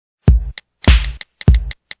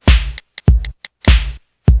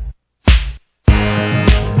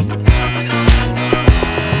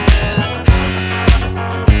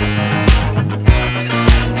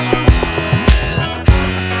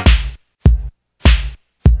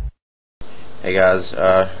Hey guys,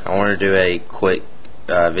 I want to do a quick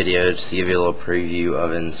video just to give you a little preview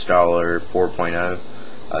of installer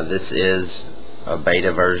 4.0. This is a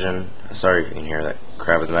beta version. Sorry if you can hear that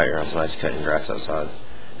crap in the background, somebody's cutting grass outside.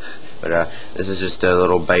 But this is just a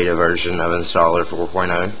little beta version of installer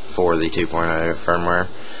 4.0 for the 2.0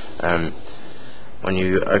 firmware. When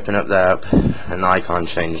you open up the app, and the icon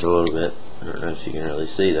changed a little bit. I don't know if you can really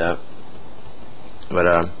see that.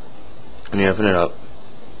 But when you open it up,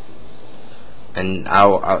 and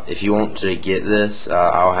if you want to get this,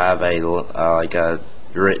 I'll have like a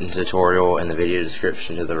written tutorial in the video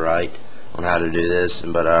description to the right on how to do this.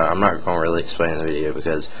 But I'm not going to really explain in the video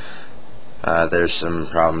because there's some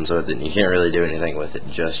problems with it, and you can't really do anything with it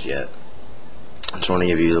just yet. I just want to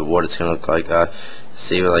give you what it's going to look like.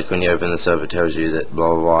 See, like when you open this up, it tells you that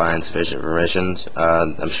blah blah blah, insufficient permissions.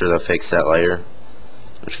 I'm sure they'll fix that later.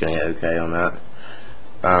 I'm just going to hit OK on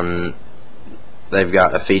that. They've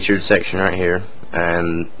got a featured section right here,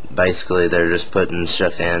 and basically they're just putting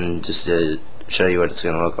stuff in just to show you what it's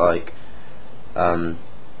going to look like. I don't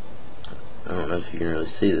know if you can really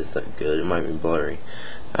see this that good. It might be blurry.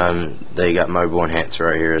 They got mobile enhancer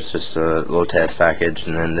right here. It's just a little test package,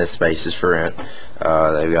 and then this space is for rent.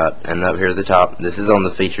 They've got, and up here at the top, this is on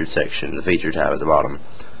the featured section, the featured tab at the bottom.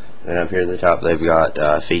 And up here at the top, they've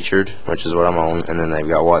got featured, which is what I'm on, and then they've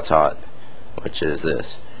got what's hot, which is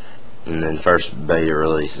this. And then first beta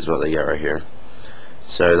release is what they got right here.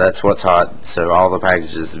 So that's what's hot. So all the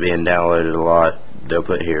packages being downloaded a lot, they'll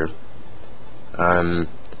put here.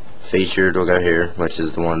 Featured will go here, which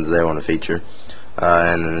is the ones they want to feature.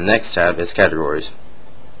 And then the next tab is categories.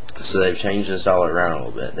 So they've changed the installer around a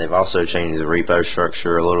little bit. They've also changed the repo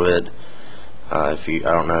structure a little bit. I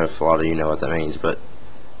don't know if a lot of you know what that means, but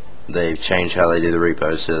they've changed how they do the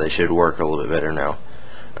repos, so they should work a little bit better now.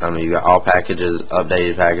 You got all packages,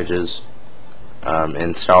 updated packages,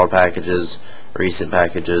 installed packages, recent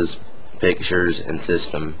packages, pictures, and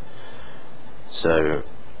system. So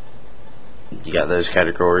you got those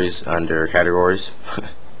categories under categories.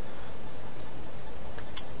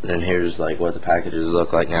 Then here's like what the packages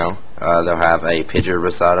look like now. They'll have a picture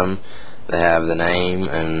beside them. They have the name,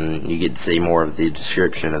 and you get to see more of the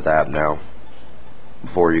description of the app now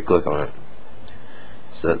before you click on it.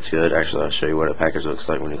 So that's good. Actually, I'll show you what a package looks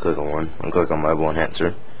like when you click on one. And click on mobile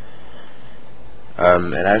enhancer.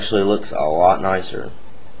 It actually looks a lot nicer.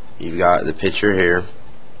 You've got the picture here.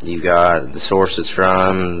 You've got the source it's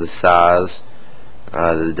from, the size,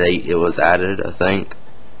 the date it was added, I think.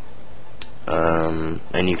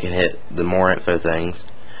 And you can hit the more info things.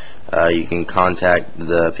 You can contact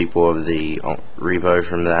the people of the repo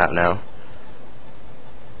from the app now,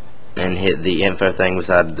 and hit the info thing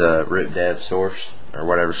beside the rip dev source or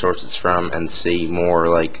whatever source it's from, and see more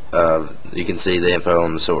like you can see the info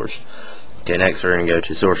on the source. Okay, next we're going to go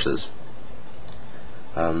to sources.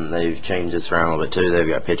 They've changed this around a little bit too. They've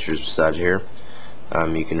got pictures beside here.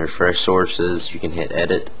 You can refresh sources. You can hit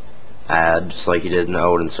edit, add, just like you did in the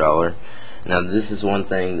old installer. Now this is one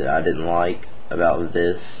thing that I didn't like about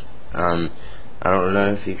this. I don't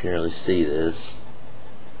know if you can really see this.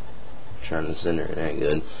 I'm trying to center it, ain't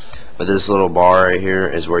good. But this little bar right here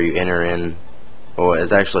is where you enter in. Well,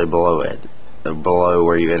 it's actually below it, below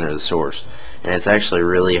where you enter the source, and it's actually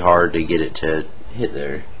really hard to get it to hit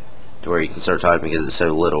there, to where you can start typing because it's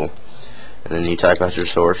so little. And then you type out your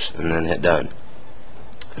source, and then hit done,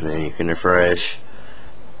 and then you can refresh.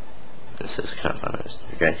 It says kind of honest.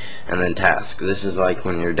 Okay, and then task. This is like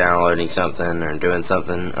when you're downloading something or doing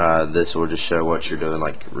something. This will just show what you're doing,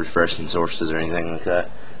 like refreshing sources or anything like that.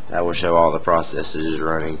 That will show all the processes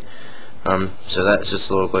running. So that's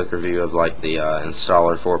just a little quick review of like the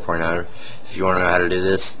installer 4.0. If you want to know how to do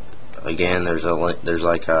this, again, there's a link, there's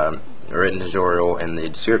like a written tutorial in the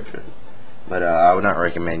description. But I would not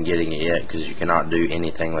recommend getting it yet because you cannot do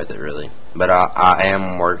anything with it really. But I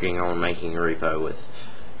am working on making a repo with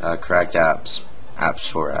cracked apps, app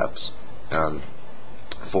store apps,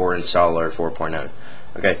 for installer 4.0.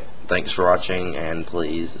 Okay, thanks for watching, and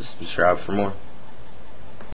please subscribe for more.